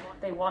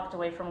they walked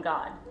away from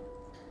God.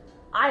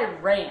 I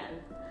ran.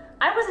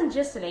 I wasn't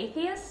just an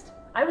atheist.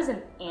 I was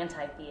an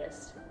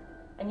anti-theist.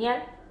 And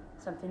yet,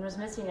 something was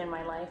missing in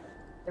my life.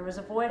 There was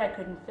a void I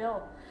couldn't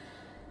fill.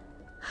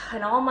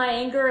 And all my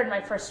anger and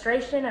my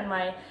frustration and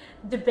my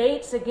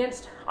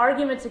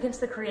arguments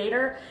against the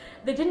Creator,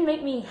 they didn't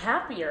make me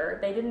happier.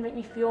 They didn't make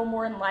me feel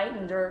more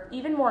enlightened or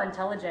even more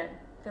intelligent.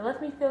 They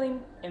left me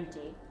feeling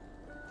empty.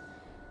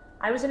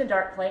 I was in a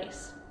dark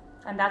place.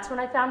 And that's when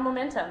I found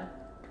momentum.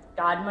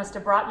 God must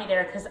have brought me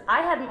there because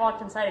I hadn't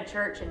walked inside a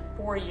church in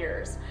 4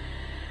 years.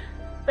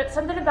 But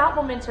something about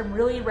momentum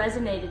really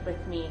resonated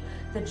with me.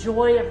 The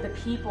joy of the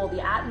people,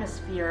 the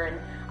atmosphere. And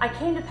I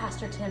came to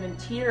Pastor Tim in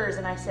tears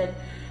and I said,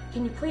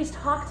 can you please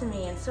talk to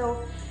me? And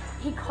so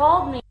he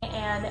called me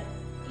and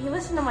he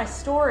listened to my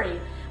story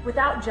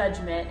without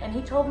judgment. And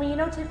he told me, you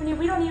know, Tiffany,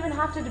 we don't even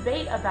have to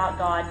debate about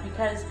God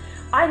because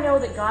I know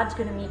that God's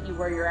going to meet you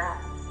where you're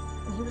at.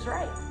 And he was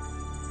right.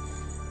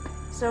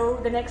 So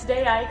the next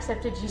day I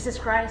accepted Jesus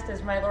Christ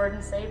as my Lord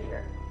and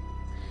Savior.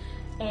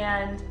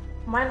 And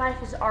my life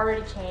has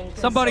already changed.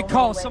 Somebody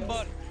call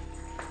somebody.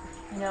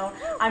 You know,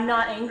 I'm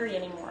not angry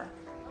anymore.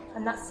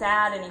 I'm not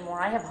sad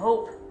anymore. I have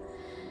hope.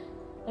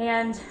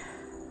 And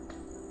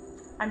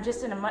I'm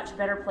just in a much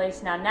better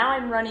place now. Now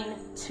I'm running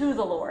to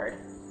the Lord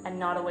and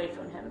not away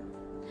from him.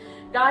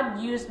 God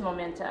used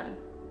momentum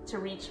to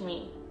reach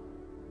me.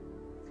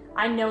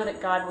 I know that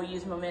God will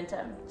use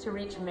momentum to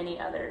reach many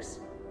others.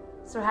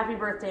 So happy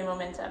birthday,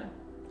 Momentum,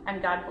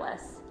 and God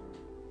bless.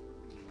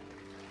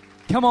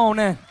 Come on,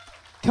 man.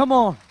 Come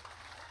on.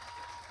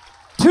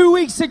 2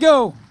 weeks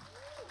ago,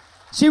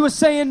 she was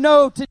saying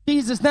no to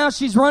Jesus. Now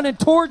she's running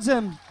towards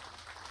him.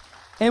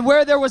 And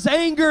where there was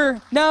anger,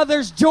 now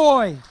there's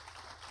joy.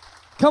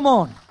 Come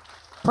on.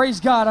 Praise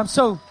God. I'm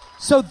so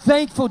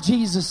thankful,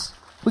 Jesus.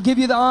 We give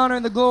you the honor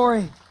and the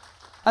glory.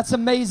 That's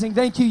amazing.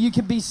 Thank you. You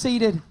can be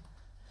seated.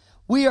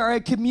 We are a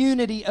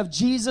community of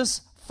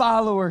Jesus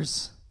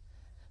followers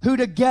who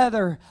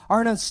together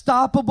are an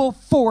unstoppable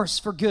force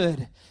for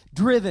good,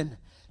 driven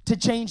to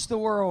change the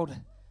world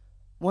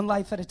one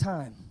life at a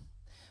time.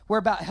 We're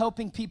about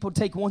helping people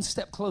take one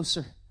step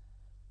closer.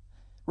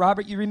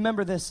 Robert, you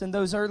remember this in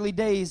those early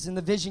days in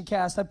the Vision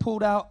Cast. I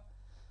pulled out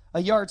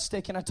a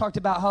yardstick and I talked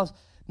about how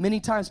many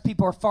times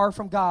people are far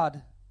from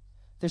God.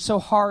 They're so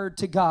hard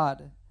to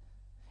God.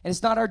 And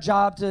it's not our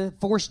job to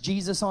force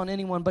Jesus on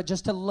anyone, but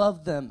just to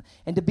love them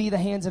and to be the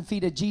hands and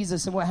feet of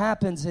Jesus. And what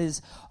happens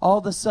is all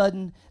of a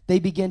sudden they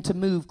begin to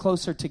move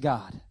closer to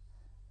God.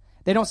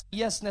 They don't say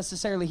yes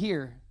necessarily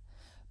here,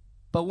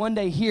 but one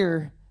day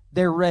here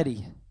they're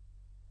ready.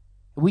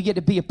 We get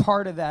to be a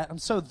part of that. I'm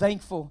so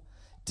thankful,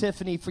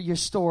 Tiffany, for your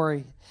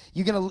story.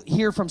 You're going to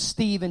hear from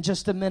Steve in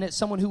just a minute,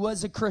 someone who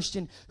was a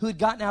Christian, who had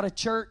gotten out of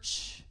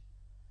church,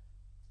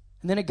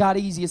 and then it got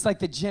easy. It's like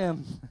the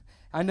gym.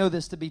 I know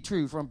this to be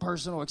true from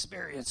personal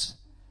experience.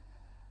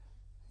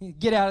 You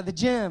get out of the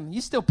gym. You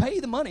still pay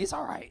the money. It's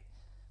all right.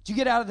 But you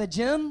get out of the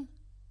gym,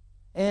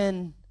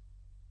 and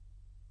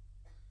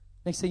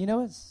next thing you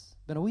know, it's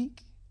been a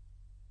week.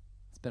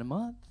 It's been a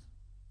month.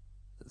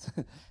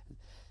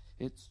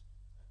 It's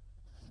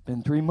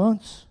been 3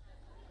 months.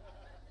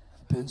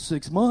 It's been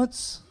 6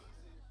 months.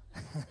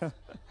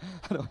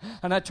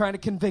 I'm not trying to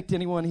convict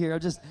anyone here.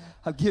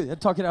 I'm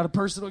talking out of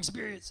personal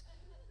experience.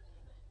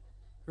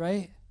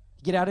 Right?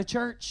 Get out of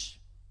church.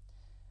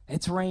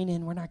 It's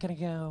raining. We're not going to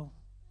go.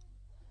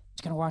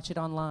 Just going to watch it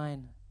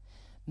online.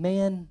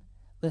 Man,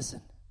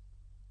 listen.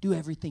 Do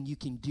everything you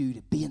can do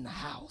to be in the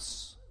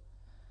house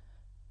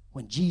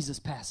when Jesus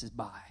passes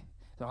by.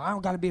 So I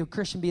don't got to be a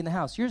Christian, be in the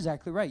house. You're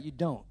exactly right. You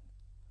don't.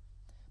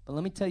 But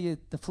let me tell you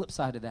the flip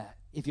side of that.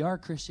 If you are a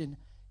Christian,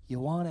 you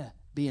want to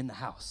be in the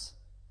house.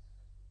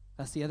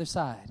 That's the other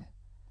side.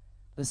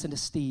 Listen to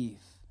Steve,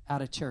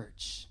 out of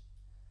church,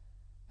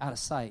 out of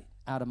sight,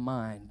 out of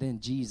mind. Then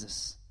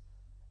Jesus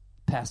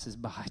passes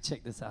by.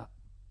 Check this out.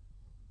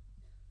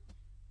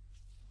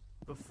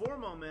 Before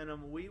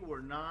Momentum, we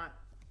were not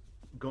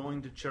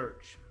going to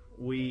church.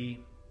 We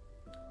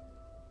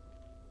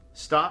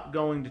stopped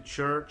going to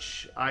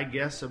church, I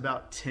guess,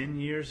 about 10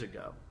 years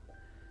ago.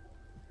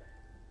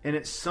 And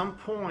at some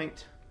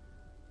point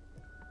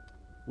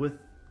with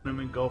them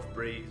in Gulf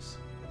Breeze,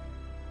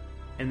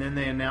 and then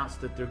they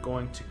announced that they're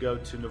going to go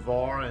to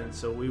Navarre, and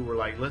so we were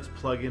like, let's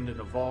plug into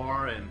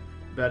Navarre. And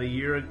about a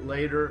year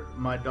later,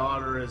 my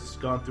daughter has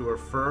gone through her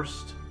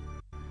first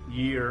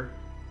year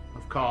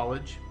of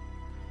college.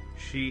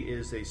 She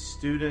is a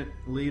student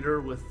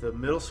leader with the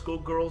middle school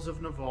girls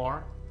of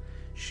Navarre.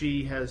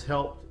 She has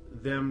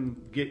helped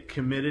them get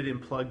committed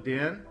and plugged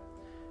in.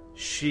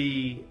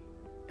 She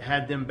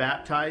had them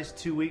baptized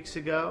 2 weeks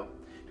ago.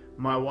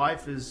 My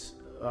wife is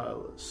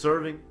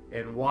serving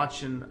and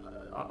watching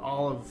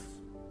all of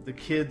the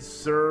kids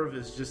serve.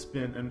 Has just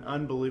been an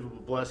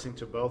unbelievable blessing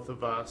to both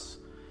of us.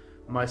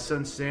 My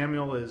son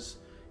Samuel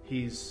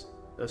he's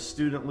a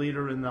student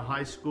leader in the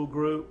high school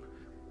group,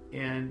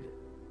 and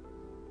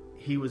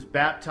he was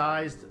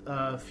baptized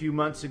a few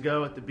months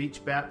ago at the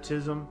beach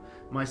baptism.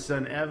 My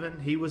son Evan,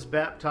 he was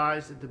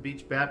baptized at the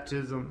beach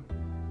baptism.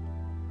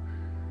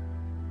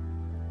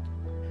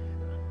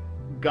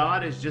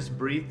 God has just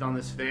breathed on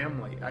this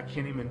family. I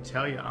can't even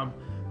tell you.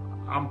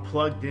 I'm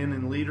plugged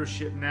in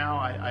leadership now.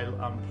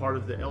 I'm part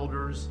of the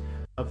elders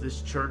of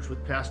this church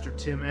with Pastor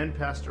Tim and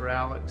Pastor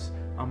Alex.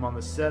 I'm on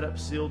the setup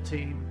SEAL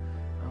team.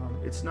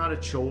 It's not a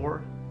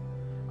chore.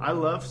 I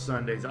love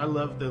Sundays. I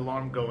love the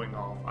alarm going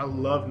off. I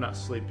love not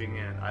sleeping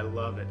in. I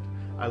love it.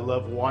 I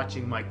love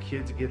watching my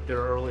kids get there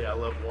early. I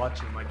love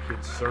watching my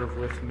kids serve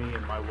with me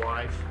and my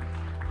wife.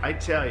 I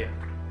tell you,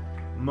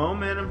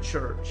 Momentum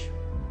Church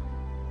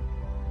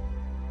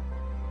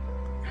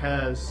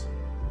has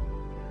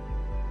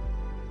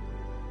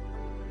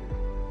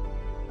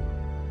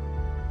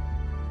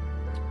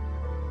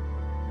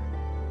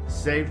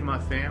saved my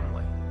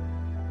family.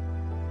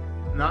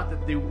 Not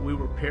that we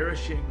were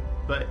perishing,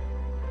 but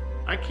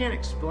I can't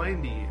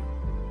explain to you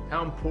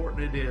how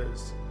important it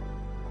is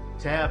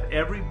to have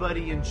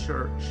everybody in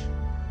church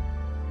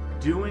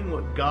doing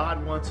what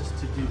God wants us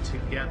to do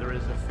together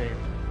as a family.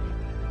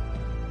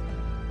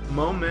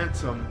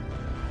 Momentum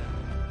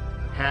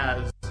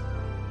has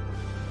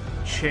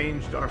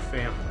changed our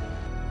family.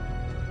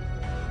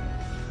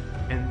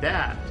 And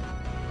that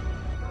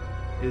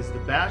is the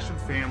Basham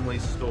family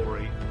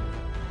story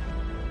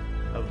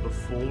of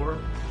before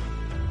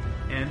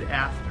and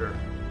after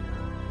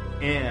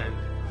and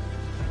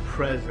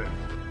present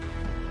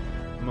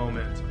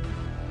Momentum.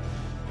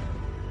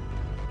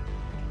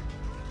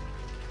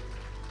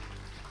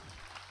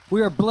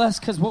 We are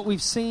blessed because what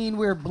we've seen.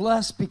 We are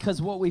blessed because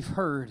what we've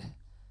heard.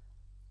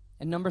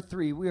 And number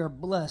 3, we are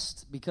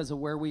blessed because of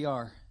where we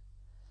are.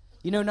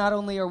 You know, not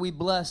only are we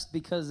blessed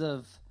because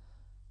of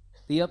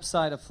the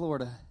upside of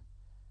Florida,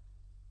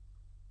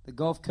 the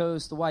Gulf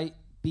Coast, the white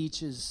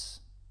beaches.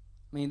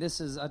 I mean,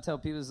 I tell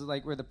people, this is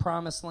like where the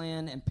promised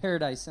land and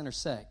paradise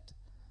intersect.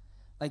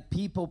 Like,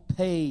 people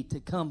pay to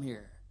come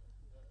here.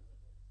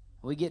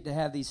 We get to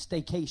have these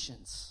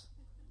staycations.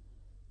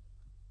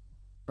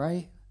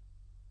 Right?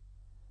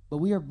 But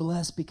we are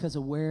blessed because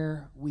of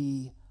where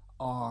we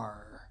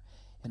are.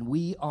 And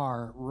we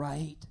are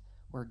right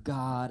where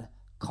God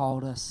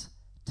called us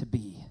to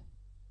be.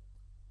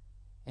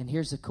 And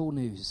here's the cool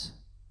news.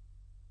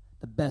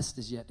 The best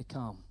is yet to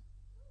come.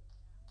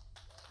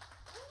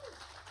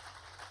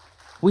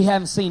 We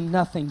haven't seen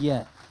nothing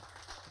yet.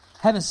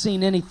 Haven't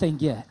seen anything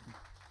yet.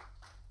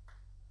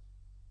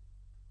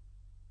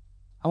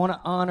 I want to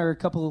honor a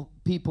couple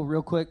people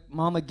real quick.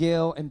 Mama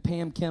Gail and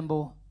Pam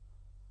Kimball.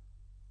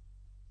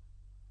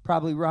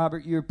 Probably,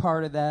 Robert, you're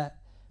part of that.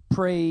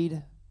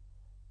 Prayed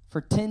for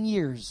 10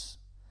 years.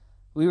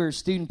 We were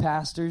student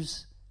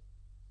pastors.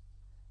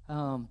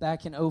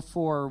 Back in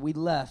 2004, we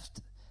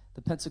left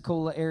the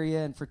Pensacola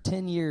area, and for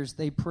 10 years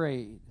they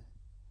prayed.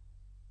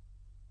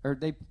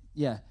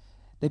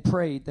 They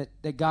prayed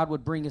that God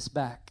would bring us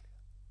back.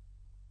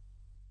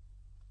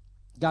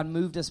 God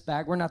moved us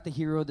back. We're not the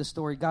hero of the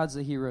story. God's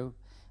the hero.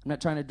 I'm not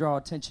trying to draw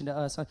attention to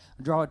us. I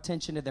draw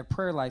attention to their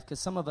prayer life, because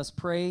some of us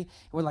pray, and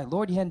we're like,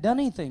 Lord, you hadn't done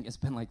anything. It's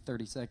been like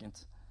 30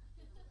 seconds.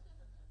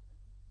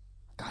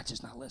 God's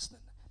just not listening.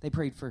 They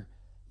prayed for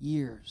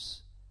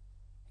years.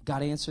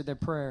 God answered their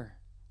prayer.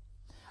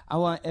 I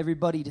want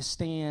everybody to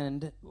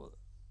stand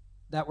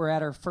that were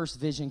at our first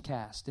Vision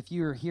Cast. If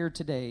you are here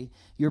today,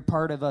 you're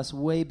part of us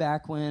way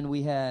back when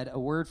we had a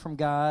word from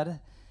God,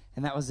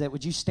 and that was it.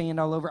 Would you stand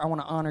all over? I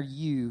want to honor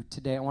you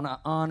today. I want to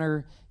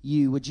honor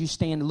you. Would you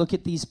stand and look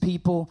at these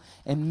people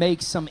and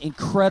make some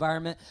incredible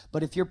environment?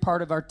 But if you're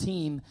part of our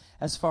team,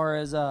 as far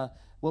as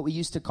what we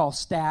used to call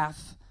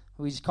staff.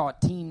 We just call it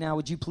team now.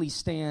 Would you please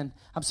stand?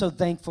 I'm so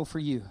thankful for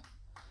you.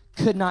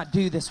 Could not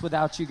do this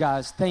without you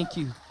guys. Thank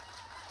you.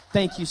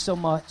 Thank you so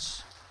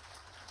much.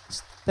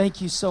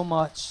 Thank you so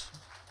much.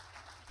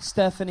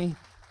 Stephanie,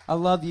 I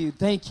love you.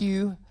 Thank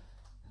you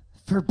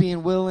for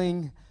being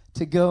willing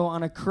to go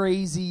on a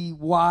crazy,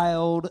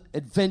 wild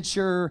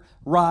adventure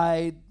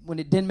ride when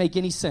it didn't make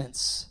any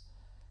sense,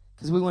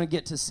 because we want to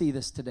get to see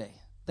this today.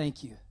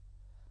 Thank you.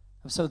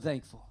 I'm so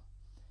thankful.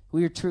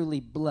 We are truly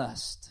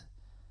blessed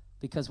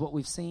because what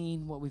we've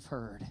seen, what we've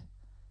heard,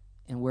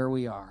 and where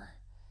we are.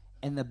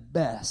 And the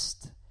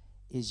best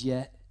is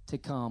yet to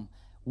come.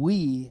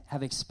 We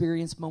have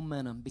experienced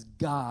momentum because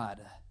God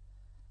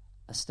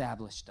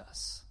established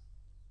us.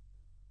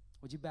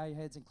 Would you bow your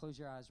heads and close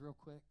your eyes real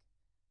quick?